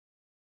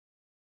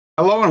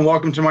Hello and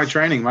welcome to my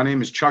training. My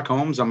name is Chuck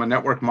Holmes. I'm a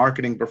network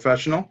marketing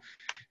professional.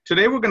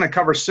 Today we're going to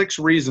cover 6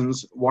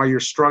 reasons why you're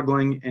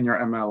struggling in your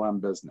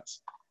MLM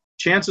business.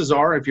 Chances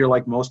are, if you're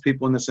like most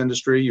people in this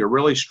industry, you're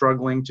really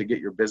struggling to get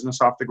your business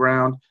off the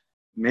ground.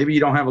 Maybe you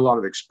don't have a lot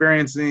of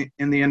experience in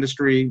the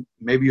industry.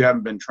 Maybe you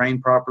haven't been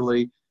trained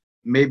properly.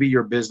 Maybe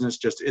your business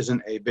just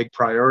isn't a big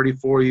priority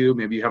for you.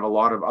 Maybe you have a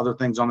lot of other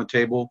things on the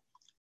table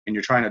and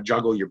you're trying to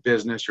juggle your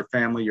business, your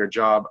family, your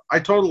job. I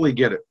totally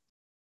get it.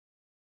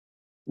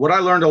 What I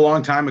learned a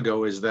long time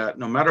ago is that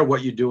no matter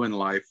what you do in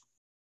life,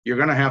 you're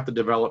going to have to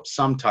develop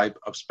some type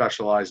of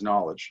specialized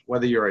knowledge.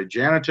 Whether you're a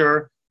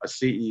janitor, a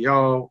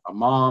CEO, a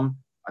mom,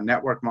 a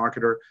network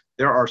marketer,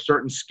 there are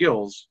certain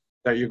skills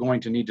that you're going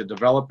to need to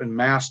develop and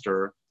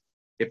master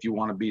if you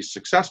want to be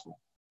successful.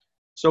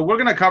 So we're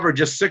going to cover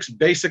just 6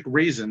 basic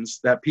reasons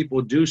that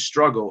people do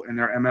struggle in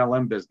their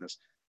MLM business.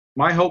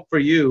 My hope for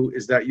you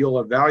is that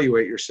you'll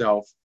evaluate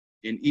yourself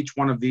in each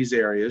one of these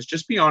areas.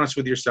 Just be honest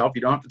with yourself. You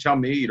don't have to tell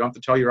me. You don't have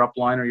to tell your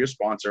upline or your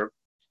sponsor.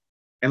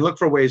 And look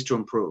for ways to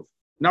improve.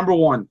 Number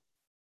 1,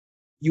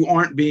 you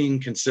aren't being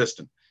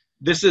consistent.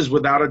 This is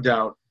without a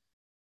doubt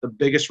the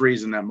biggest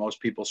reason that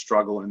most people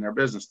struggle in their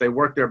business. They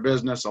work their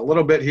business a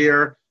little bit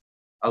here,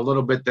 a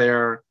little bit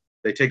there.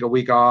 They take a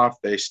week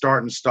off. They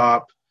start and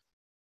stop.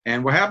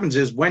 And what happens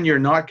is when you're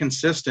not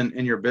consistent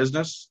in your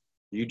business,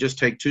 you just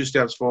take 2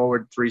 steps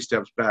forward, 3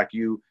 steps back.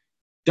 You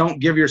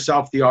don't give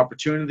yourself the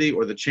opportunity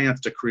or the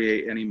chance to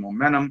create any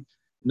momentum.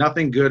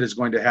 Nothing good is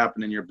going to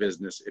happen in your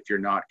business if you're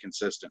not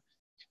consistent.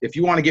 If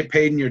you want to get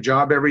paid in your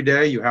job every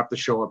day, you have to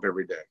show up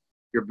every day.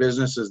 Your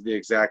business is the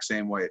exact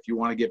same way. If you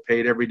want to get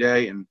paid every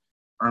day and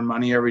earn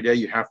money every day,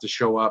 you have to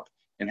show up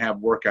and have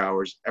work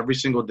hours every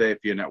single day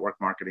for your network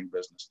marketing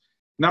business.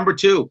 Number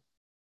 2,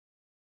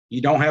 you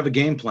don't have a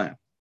game plan.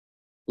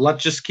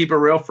 Let's just keep it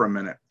real for a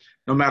minute.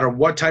 No matter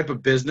what type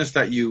of business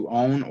that you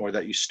own or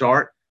that you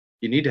start,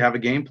 you need to have a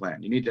game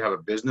plan. You need to have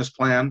a business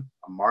plan,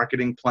 a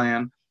marketing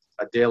plan,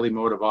 a daily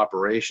mode of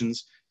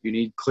operations. You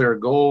need clear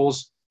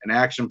goals, an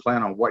action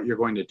plan on what you're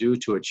going to do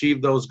to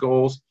achieve those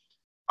goals.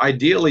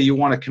 Ideally, you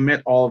want to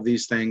commit all of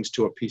these things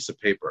to a piece of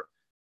paper.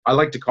 I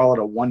like to call it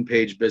a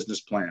 1-page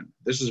business plan.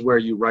 This is where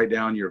you write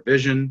down your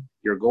vision,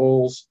 your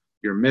goals,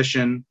 your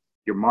mission,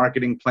 your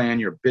marketing plan,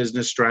 your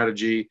business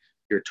strategy,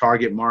 your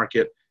target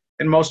market,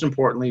 and most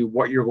importantly,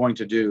 what you're going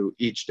to do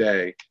each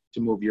day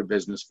to move your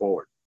business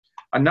forward.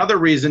 Another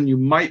reason you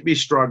might be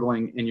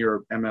struggling in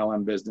your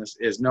MLM business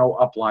is no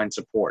upline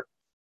support.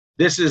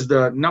 This is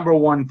the number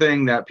 1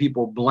 thing that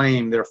people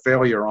blame their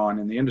failure on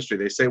in the industry.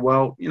 They say,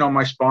 well,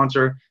 my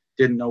sponsor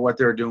didn't know what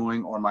they're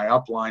doing, or my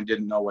upline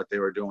didn't know what they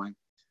were doing.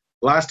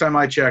 Last time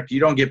I checked,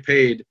 you don't get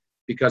paid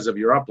because of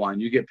your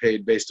upline. You get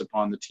paid based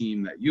upon the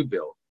team that you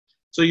build.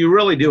 So you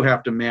really do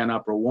have to man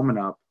up or woman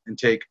up and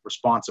take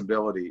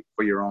responsibility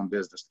for your own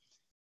business.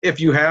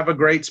 If you have a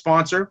great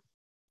sponsor,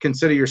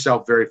 consider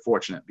yourself very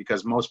fortunate,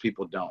 because most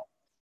people don't.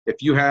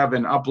 If you have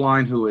an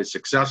upline who is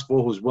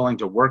successful, who's willing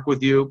to work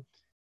with you,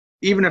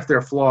 even if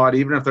they're flawed,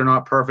 even if they're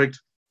not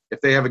perfect, if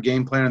they have a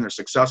game plan and they're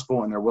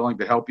successful and they're willing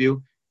to help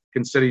you,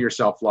 consider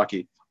yourself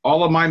lucky.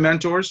 All of my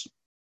mentors,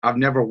 I've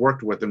never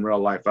worked with in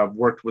real life. I've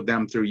worked with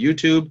them through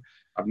YouTube.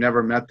 I've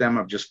never met them.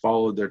 I've just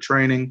followed their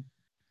training.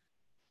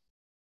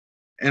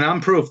 And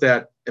I'm proof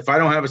that if I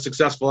don't have a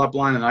successful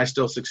upline and I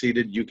still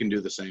succeeded, you can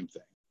do the same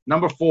thing.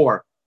 Number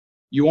 4,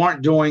 you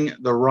aren't doing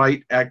the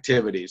right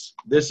activities.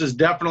 This is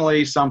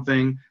definitely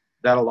something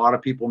that a lot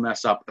of people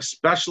mess up,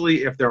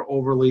 especially if they're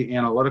overly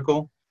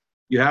analytical.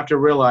 You have to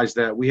realize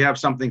that we have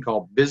something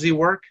called busy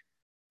work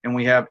and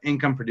we have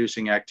income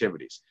producing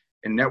activities.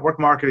 In network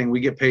marketing, we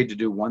get paid to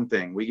do one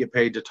thing. We get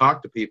paid to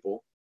talk to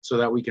people so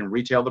that we can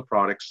retail the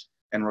products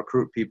and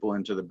recruit people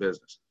into the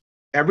business.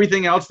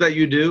 Everything else that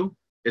you do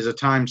is a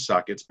time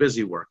suck. It's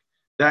busy work.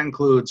 That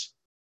includes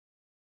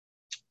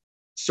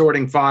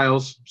sorting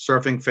files,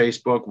 surfing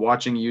Facebook,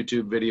 watching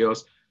YouTube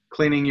videos,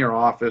 cleaning your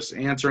office,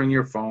 answering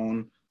your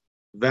phone,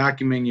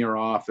 vacuuming your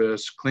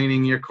office,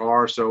 cleaning your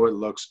car so it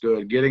looks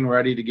good, getting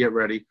ready to get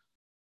ready.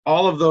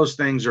 All of those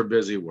things are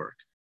busy work.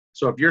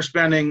 So if you're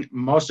spending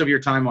most of your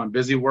time on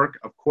busy work,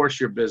 of course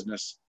your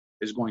business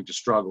is going to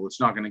struggle. It's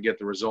not going to get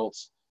the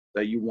results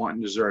that you want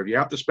and deserve. You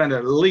have to spend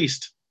at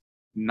least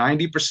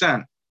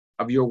 90%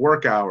 of your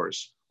work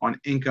hours on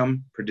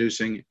income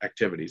producing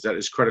activities. That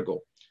is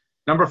critical.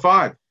 Number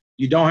 5,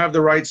 you don't have the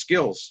right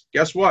skills.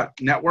 Guess what?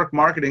 Network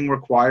marketing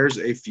requires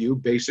a few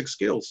basic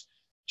skills.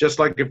 Just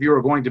like if you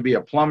were going to be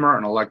a plumber,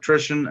 an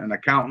electrician, an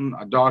accountant,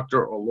 a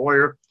doctor, or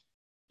lawyer,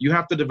 you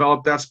have to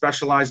develop that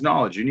specialized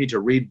knowledge. You need to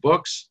read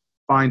books,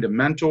 find a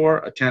mentor,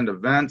 attend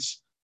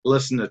events,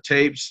 listen to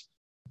tapes,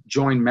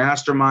 join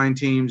mastermind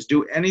teams,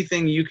 do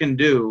anything you can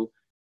do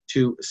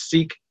to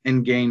seek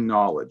and gain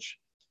knowledge.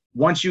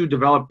 Once you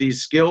develop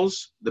these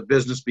skills, the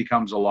business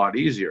becomes a lot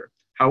easier.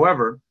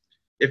 However,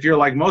 if you're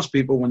like most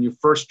people, when you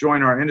first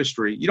join our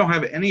industry, you don't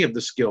have any of the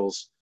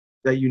skills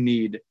that you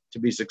need to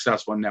be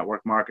successful in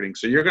network marketing.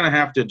 So you're going to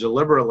have to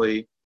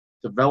deliberately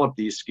develop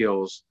these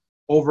skills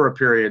over a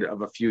period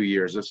of a few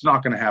years. It's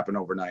not going to happen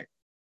overnight.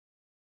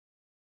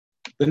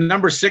 The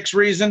number 6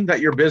 reason that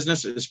your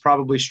business is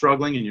probably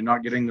struggling and you're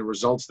not getting the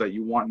results that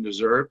you want and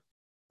deserve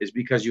is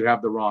because you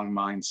have the wrong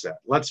mindset.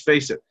 Let's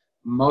face it,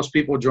 most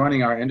people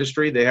joining our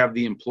industry, they have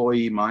the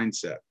employee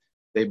mindset.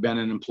 They've been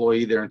an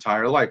employee their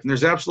entire life. And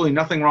there's absolutely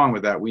nothing wrong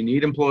with that. We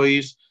need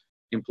employees.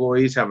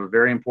 Employees have a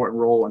very important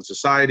role in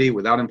society.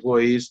 Without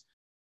employees,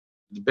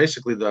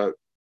 basically the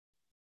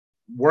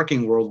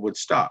working world would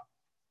stop.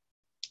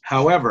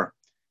 However,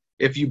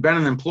 if you've been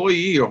an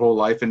employee your whole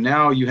life and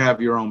now you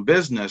have your own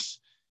business,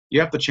 you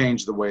have to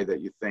change the way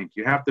that you think.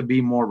 You have to be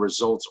more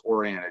results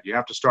oriented. You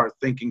have to start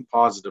thinking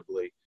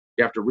positively.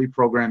 You have to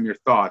reprogram your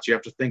thoughts. You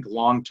have to think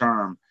long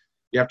term.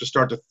 You have to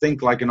start to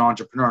think like an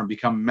entrepreneur and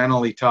become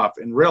mentally tough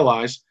and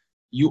realize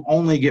you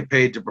only get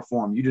paid to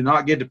perform. You do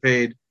not get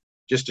paid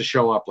just to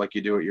show up like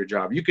you do at your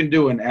job. You can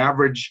do an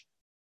average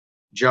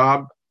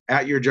job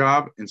at your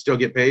job and still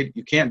get paid.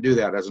 You can't do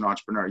that as an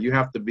entrepreneur. You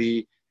have to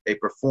be a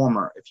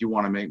performer if you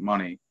want to make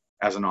money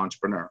as an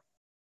entrepreneur.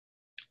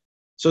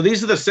 So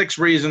these are the 6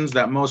 reasons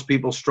that most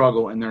people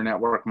struggle in their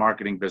network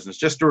marketing business.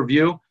 Just to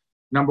review,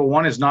 number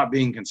 1 is not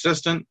being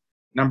consistent.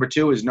 Number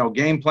 2 is no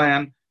game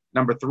plan.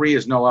 Number 3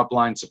 is no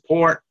upline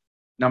support.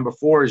 Number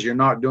 4 is you're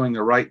not doing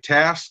the right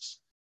tasks.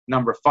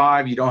 Number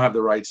 5, you don't have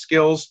the right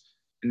skills.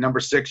 And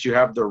number 6, you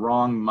have the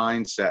wrong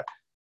mindset.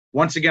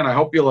 Once again, I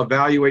hope you'll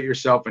evaluate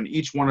yourself in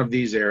each one of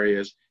these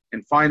areas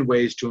and find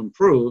ways to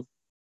improve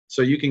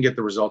so you can get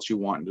the results you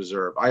want and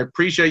deserve. I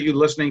appreciate you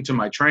listening to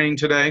my training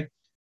today.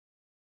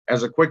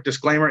 As a quick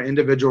disclaimer,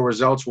 individual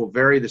results will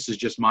vary. This is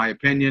just my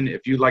opinion.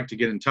 If you'd like to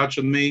get in touch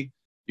with me,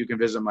 you can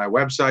visit my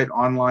website,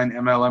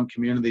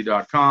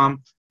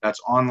 onlinemlmcommunity.com.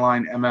 That's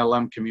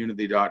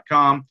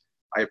onlinemlmcommunity.com.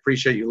 I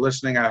appreciate you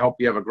listening. I hope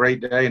you have a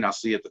great day, and I'll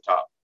see you at the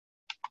top.